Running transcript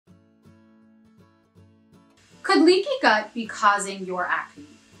Could leaky gut be causing your acne?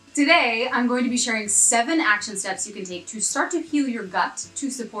 Today, I'm going to be sharing 7 action steps you can take to start to heal your gut to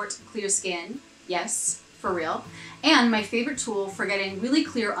support clear skin. Yes, for real. And my favorite tool for getting really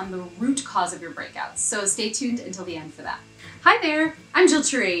clear on the root cause of your breakouts. So stay tuned until the end for that. Hi there, I'm Jill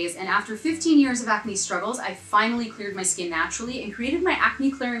Therese, and after 15 years of acne struggles, I finally cleared my skin naturally and created my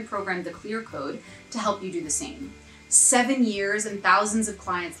acne clearing program, The Clear Code, to help you do the same. 7 years and thousands of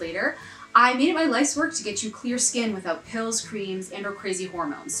clients later, I made it my life's work to get you clear skin without pills, creams, and/or crazy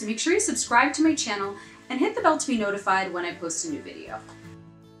hormones. So make sure you subscribe to my channel and hit the bell to be notified when I post a new video.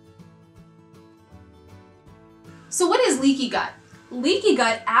 So what is leaky gut? Leaky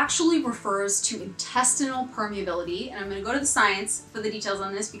gut actually refers to intestinal permeability, and I'm going to go to the science for the details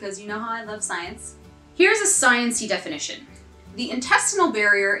on this because you know how I love science. Here's a sciencey definition. The intestinal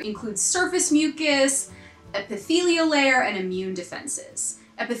barrier includes surface mucus, epithelial layer, and immune defenses.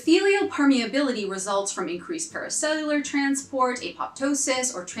 Epithelial permeability results from increased paracellular transport,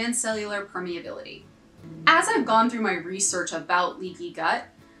 apoptosis, or transcellular permeability. As I've gone through my research about leaky gut,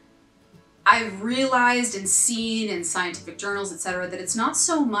 I've realized and seen in scientific journals, etc., that it's not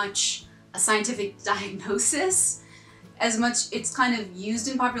so much a scientific diagnosis as much it's kind of used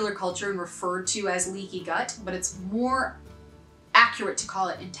in popular culture and referred to as leaky gut, but it's more accurate to call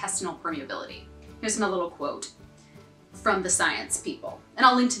it intestinal permeability. Here's another little quote from the science people, and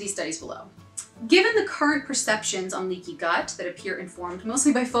I'll link to these studies below. Given the current perceptions on leaky gut that appear informed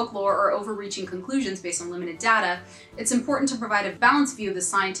mostly by folklore or overreaching conclusions based on limited data, it's important to provide a balanced view of the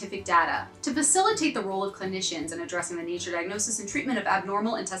scientific data to facilitate the role of clinicians in addressing the nature, diagnosis, and treatment of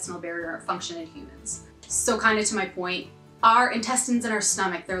abnormal intestinal barrier function in humans. So kind of to my point, our intestines and our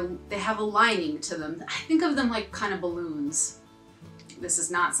stomach, they have a lining to them. I think of them like kind of balloons. This is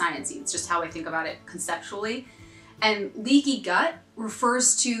not sciencey, it's just how I think about it conceptually. And leaky gut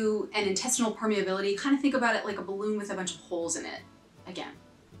refers to an intestinal permeability. Kind of think about it like a balloon with a bunch of holes in it. Again,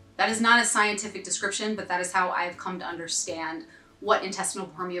 that is not a scientific description, but that is how I've come to understand what intestinal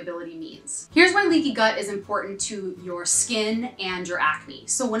permeability means. Here's why leaky gut is important to your skin and your acne.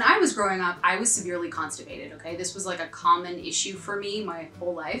 So when I was growing up, I was severely constipated, okay? This was like a common issue for me my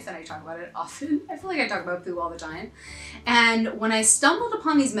whole life, and I talk about it often. I feel like I talk about poo all the time. And when I stumbled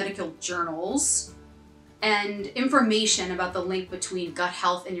upon these medical journals and information about the link between gut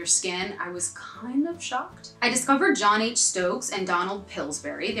health and your skin, I was kind of shocked. I discovered John H. Stokes and Donald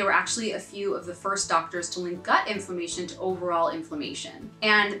Pillsbury. They were actually a few of the first doctors to link gut inflammation to overall inflammation.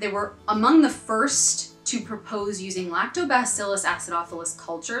 And they were among the first to propose using Lactobacillus acidophilus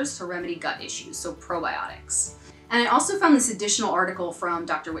cultures to remedy gut issues, so probiotics. And I also found this additional article from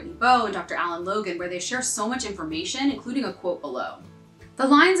Dr. Whitney Bowe and Dr. Alan Logan where they share so much information, including a quote below. The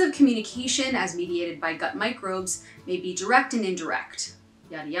lines of communication as mediated by gut microbes may be direct and indirect.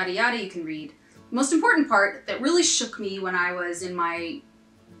 Yada, yada, yada, you can read. The most important part that really shook me when I was in my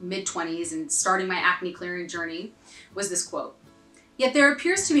mid-20s and starting my acne clearing journey was this quote. Yet there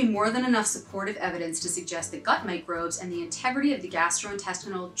appears to be more than enough supportive evidence to suggest that gut microbes and the integrity of the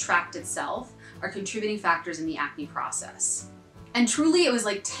gastrointestinal tract itself are contributing factors in the acne process. And truly it was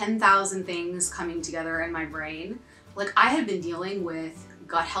like 10,000 things coming together in my brain. Like I had been dealing with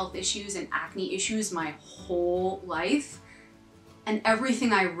gut health issues and acne issues my whole life, and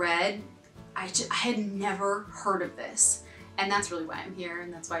everything I read, I had never heard of this. And that's really why I'm here,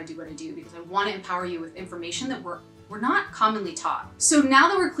 and that's why I do what I do, because I want to empower you with information that we're not commonly taught. So now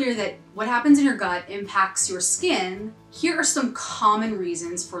that we're clear that what happens in your gut impacts your skin, here are some common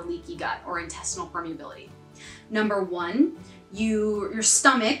reasons for leaky gut or intestinal permeability. Number 1, your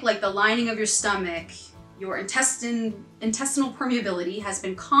stomach, like the lining of your stomach, your intestinal permeability has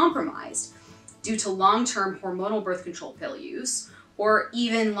been compromised due to long-term hormonal birth control pill use or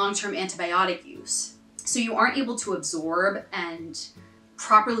even long-term antibiotic use. So you aren't able to absorb and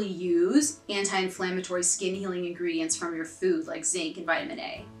properly use anti-inflammatory skin healing ingredients from your food like zinc and vitamin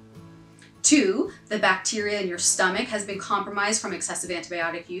A. 2, the bacteria in your stomach has been compromised from excessive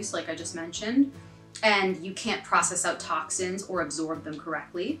antibiotic use, like I just mentioned, and you can't process out toxins or absorb them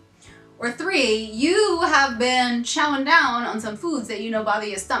correctly. Or 3, you have been chowing down on some foods that you know bother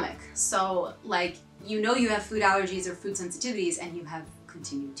your stomach. So like, you know you have food allergies or food sensitivities and you have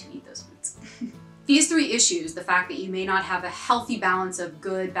continued to eat those foods. These 3 issues, the fact that you may not have a healthy balance of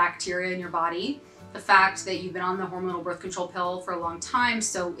good bacteria in your body, the fact that you've been on the hormonal birth control pill for a long time,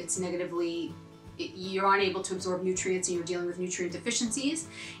 so it's you're unable to absorb nutrients and you're dealing with nutrient deficiencies,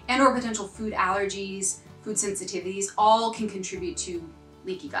 and or potential food allergies, food sensitivities, all can contribute to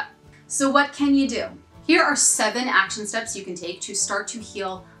leaky gut. So what can you do? Here are 7 action steps you can take to start to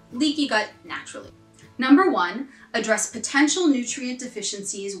heal leaky gut naturally. Number 1, address potential nutrient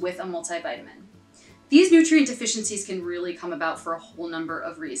deficiencies with a multivitamin. These nutrient deficiencies can really come about for a whole number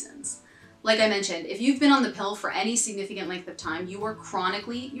of reasons. Like I mentioned, if you've been on the pill for any significant length of time, you are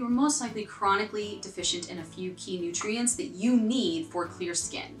most likely chronically deficient in a few key nutrients that you need for clear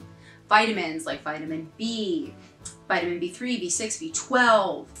skin. Vitamins like vitamin B, vitamin B3, B6,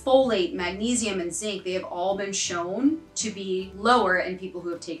 B12, folate, magnesium, and zinc, they have all been shown to be lower in people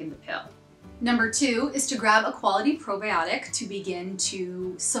who have taken the pill. Number 2 is to grab a quality probiotic to begin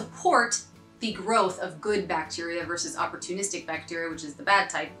to support the growth of good bacteria versus opportunistic bacteria, which is the bad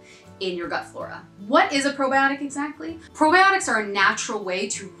type, in your gut flora. What is a probiotic exactly? Probiotics are a natural way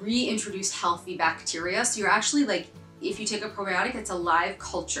to reintroduce healthy bacteria. So you're actually if you take a probiotic, it's a live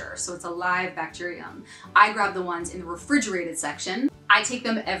culture. So it's a live bacterium. I grab the ones in the refrigerated section. I take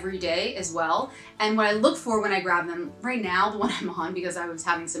them every day as well. And what I look for when I grab them, right now, the one I'm on, because I was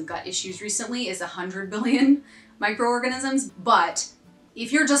having some gut issues recently, is 100 billion microorganisms. But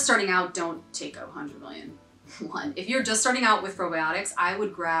if you're just starting out, don't take a 100 billion one. If you're just starting out with probiotics, I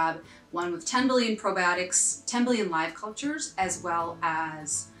would grab one with 10 billion probiotics, 10 billion live cultures, as well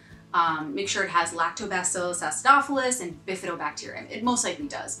as make sure it has Lactobacillus acidophilus and bifidobacterium. It most likely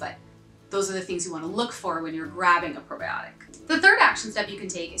does, but those are the things you want to look for when you're grabbing a probiotic. The third action step you can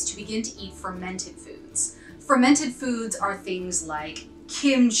take is to begin to eat fermented foods. Fermented foods are things like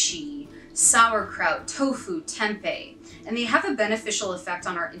kimchi, sauerkraut, tofu, tempeh, and they have a beneficial effect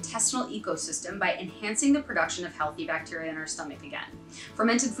on our intestinal ecosystem by enhancing the production of healthy bacteria in our stomach again.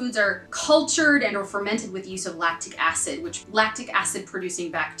 Fermented foods are cultured and or fermented with use of lactic acid, which lactic acid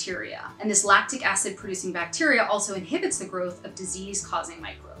producing bacteria. And this lactic acid producing bacteria also inhibits the growth of disease causing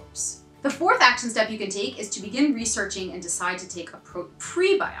microbes. The fourth action step you can take is to begin researching and decide to take a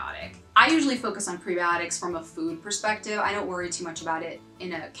prebiotic. I usually focus on prebiotics from a food perspective. I don't worry too much about it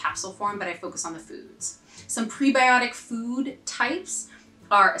in a capsule form, but I focus on the foods. Some prebiotic food types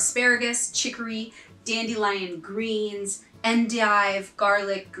are asparagus, chicory, dandelion greens, endive,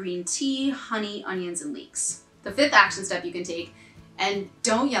 garlic, green tea, honey, onions, and leeks. The fifth action step you can take, and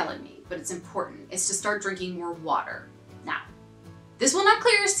don't yell at me, but it's important, is to start drinking more water. Now, this will not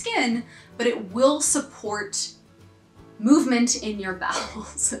clear your skin, but it will support movement in your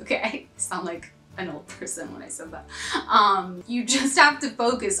bowels, okay? I sound like an old person when I said that. You just have to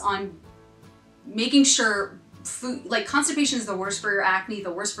focus on making sure food, like constipation is the worst for your acne,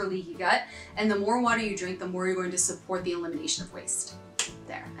 the worst for leaky gut, and the more water you drink, the more you're going to support the elimination of waste.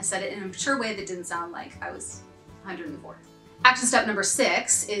 There, I said it in a mature way that didn't sound like I was 104. Action step number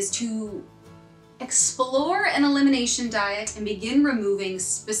 6 is to explore an elimination diet and begin removing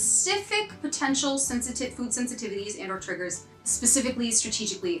specific potential food sensitivities and or triggers, specifically,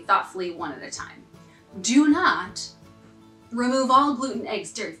 strategically, thoughtfully, one at a time. Do not remove all gluten,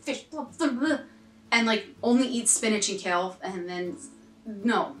 eggs, dairy, fish, blah, blah, blah, and only eat spinach and kale and then,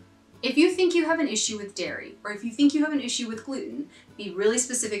 no. If you think you have an issue with dairy, or if you think you have an issue with gluten, be really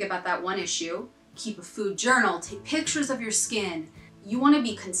specific about that one issue. Keep a food journal, take pictures of your skin. You want to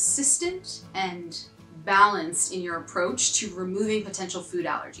be consistent and balanced in your approach to removing potential food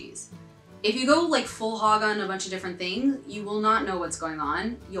allergies. If you go full hog on a bunch of different things, you will not know what's going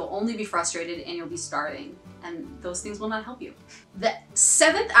on. You'll only be frustrated and you'll be starving, and those things will not help you. The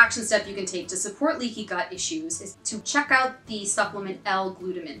 7th action step you can take to support leaky gut issues is to check out the supplement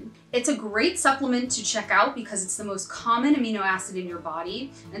L-glutamine. It's a great supplement to check out because it's the most common amino acid in your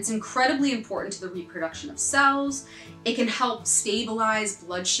body, and it's incredibly important to the reproduction of cells. It can help stabilize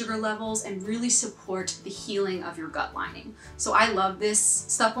blood sugar levels and really support the healing of your gut lining. So I love this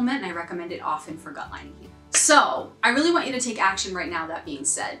supplement and I recommend it often for gut lining healing. So I really want you to take action right now, that being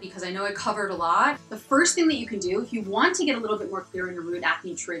said, because I know I covered a lot. The first thing that you can do if you want to get a little bit more clear on your root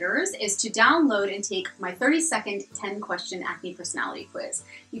acne triggers is to download and take my 30-second 10-question acne personality quiz.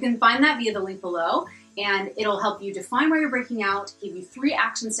 You can find that via the link below, and it'll help you define where you're breaking out, give you 3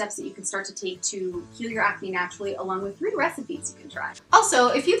 action steps that you can start to take to heal your acne naturally, along with 3 recipes you can try. Also,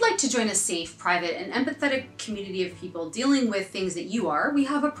 if you'd like to join a safe, private, and empathetic community of people dealing with things that you are, we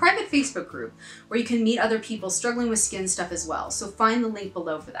have a private Facebook group where you can meet other people struggling with skin stuff as well. So find the link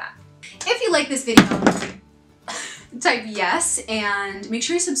below for that. If you like this video, type yes, and make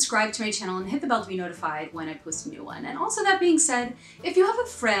sure you subscribe to my channel and hit the bell to be notified when I post a new one. And also, that being said, if you have a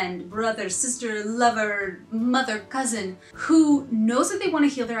friend, brother, sister, lover, mother, cousin who knows that they want to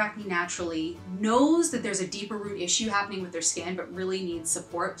heal their acne naturally, knows that there's a deeper root issue happening with their skin but really needs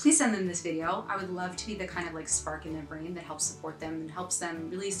support, please send them this video. I would love to be the kind of spark in their brain that helps support them and helps them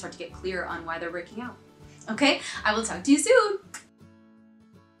really start to get clear on why they're breaking out. Okay, I will talk to you soon.